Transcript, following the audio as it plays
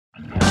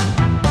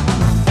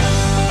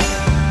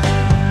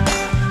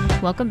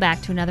Welcome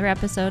back to another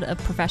episode of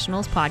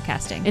Professionals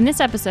Podcasting. In this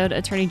episode,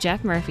 attorney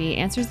Jeff Murphy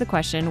answers the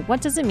question,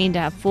 what does it mean to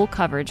have full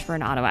coverage for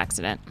an auto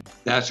accident?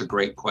 That's a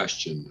great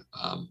question.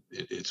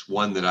 It's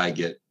one that I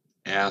get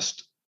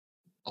asked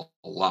a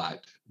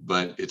lot,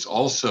 but it's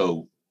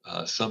also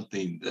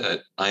something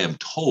that I am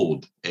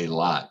told a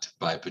lot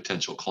by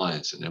potential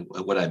clients. And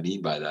what I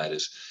mean by that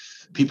is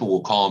people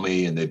will call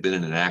me and they've been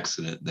in an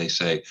accident and they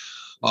say,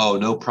 oh,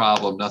 no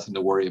problem, nothing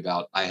to worry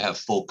about. I have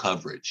full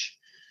coverage.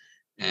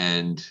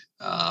 And,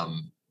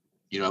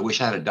 I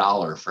wish I had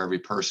 $1 for every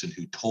person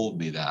who told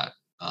me that.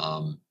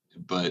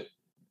 But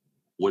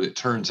what it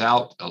turns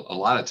out a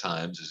lot of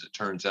times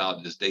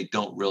is they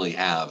don't really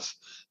have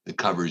the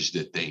coverage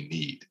that they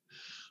need.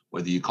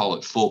 Whether you call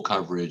it full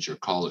coverage or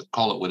call it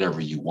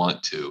whatever you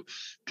want to,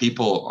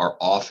 people are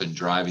often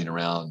driving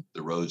around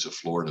the roads of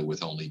Florida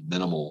with only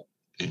minimal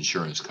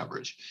insurance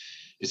coverage.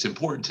 It's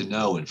important to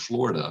know in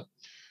Florida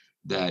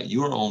that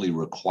you are only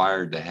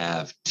required to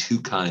have two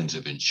kinds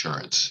of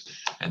insurance.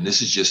 And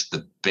this is just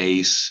the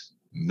base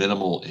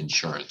minimal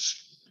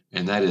insurance.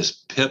 And that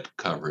is PIP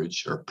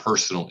coverage, or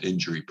personal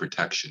injury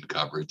protection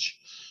coverage,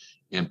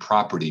 and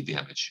property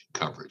damage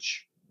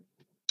coverage.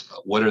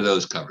 What are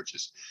those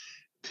coverages?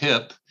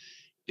 PIP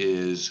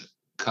is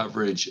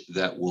coverage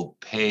that will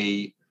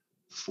pay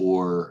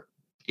for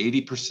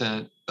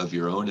 80% of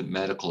your own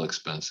medical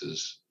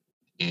expenses,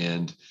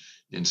 and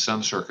in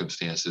some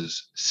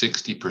circumstances,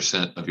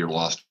 60% of your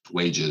lost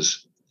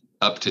wages,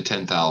 up to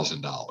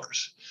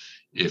 $10,000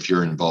 if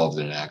you're involved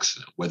in an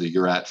accident, whether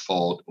you're at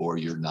fault or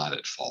you're not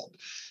at fault.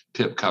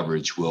 PIP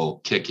coverage will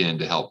kick in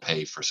to help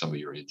pay for some of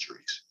your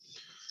injuries.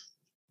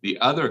 The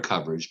other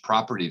coverage,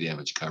 property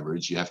damage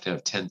coverage, you have to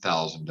have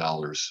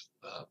 $10,000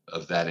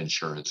 of that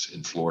insurance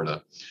in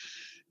Florida.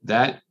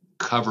 That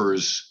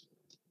covers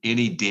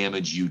any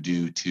damage you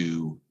do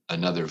to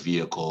another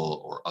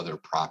vehicle or other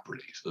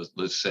property. So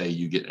let's say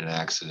you get in an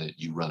accident,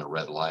 you run a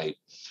red light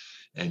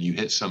and you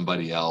hit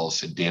somebody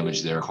else and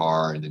damage their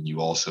car, and then you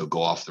also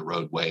go off the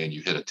roadway and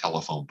you hit a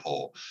telephone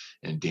pole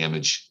and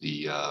damage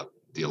the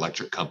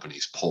electric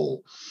company's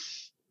pole.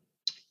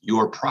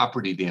 Your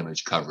property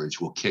damage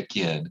coverage will kick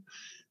in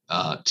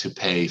to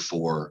pay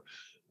for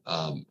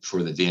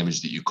the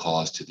damage that you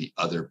caused to the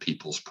other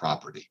people's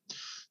property.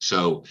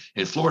 So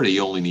in Florida,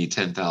 you only need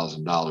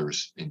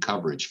 $10,000 in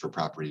coverage for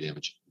property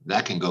damage.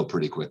 That can go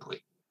pretty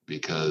quickly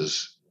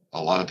because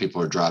a lot of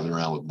people are driving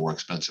around with more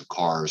expensive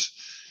cars,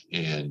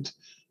 and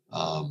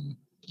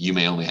you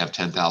may only have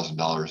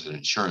 $10,000 in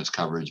insurance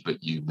coverage,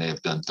 but you may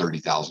have done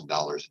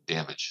 $30,000 in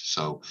damage.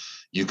 So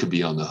you could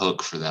be on the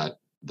hook for that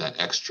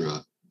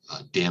extra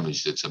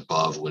damage that's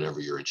above whatever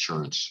your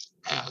insurance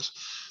has.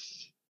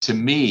 To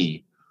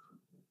me,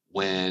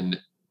 when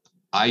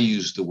I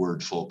use the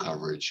word full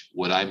coverage,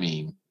 what I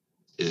mean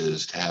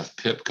is to have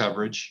PIP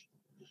coverage,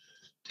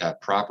 to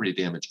have property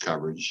damage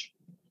coverage,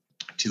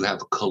 to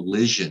have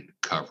collision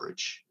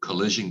coverage.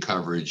 Collision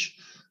coverage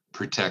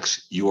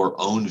protects your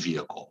own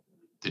vehicle,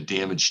 the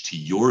damage to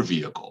your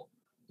vehicle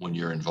when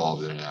you're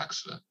involved in an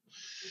accident.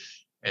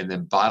 And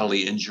then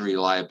bodily injury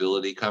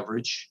liability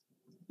coverage,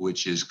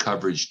 which is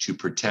coverage to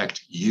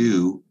protect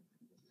you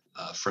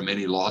from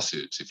any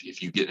lawsuits.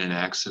 If you get in an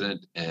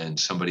accident and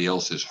somebody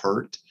else is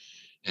hurt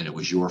and it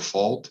was your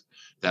fault,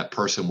 that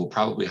person will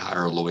probably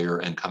hire a lawyer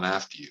and come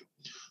after you.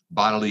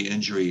 Bodily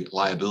injury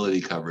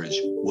liability coverage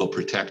will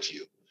protect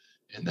you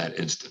in that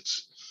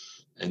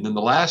instance. And then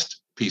the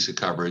last piece of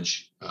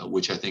coverage,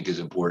 which I think is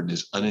important,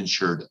 is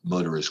uninsured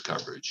motorist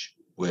coverage,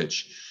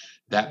 which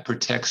that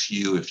protects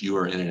you if you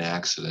are in an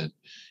accident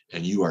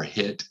and you are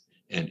hit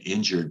and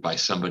injured by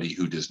somebody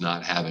who does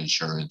not have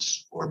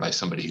insurance or by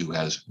somebody who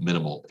has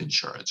minimal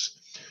insurance.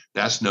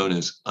 That's known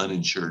as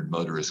uninsured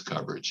motorist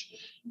coverage.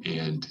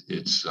 And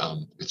it's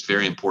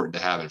very important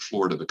to have in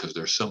Florida because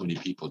there's so many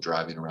people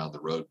driving around the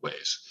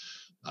roadways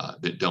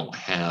that don't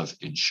have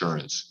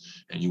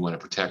insurance. And you want to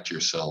protect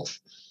yourself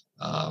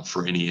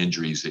for any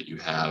injuries that you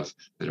have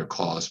that are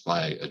caused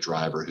by a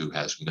driver who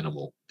has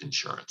minimal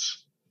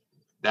insurance.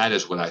 That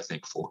is what I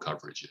think full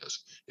coverage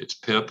is. It's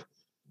PIP,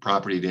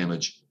 property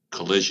damage,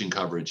 collision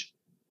coverage,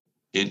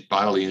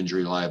 bodily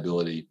injury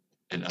liability,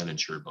 and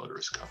uninsured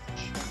motorist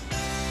coverage.